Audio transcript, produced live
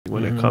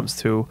when it comes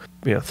to,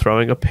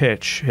 throwing a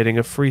pitch, hitting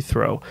a free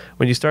throw.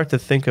 When you start to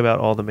think about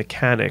all the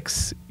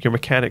mechanics, your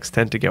mechanics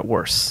tend to get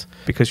worse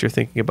because you're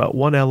thinking about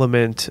one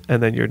element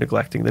and then you're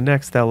neglecting the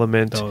next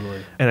element.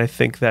 Totally. And I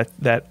think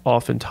that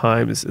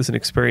oftentimes is an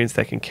experience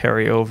that can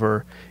carry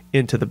over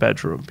into the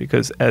bedroom,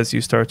 because as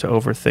you start to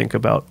overthink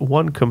about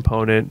one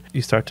component,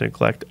 you start to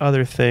neglect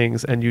other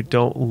things, and you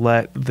don't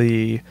let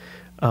the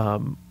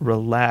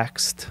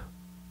relaxed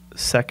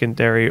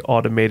secondary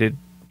automated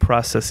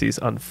processes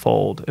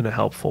unfold in a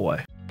helpful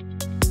way.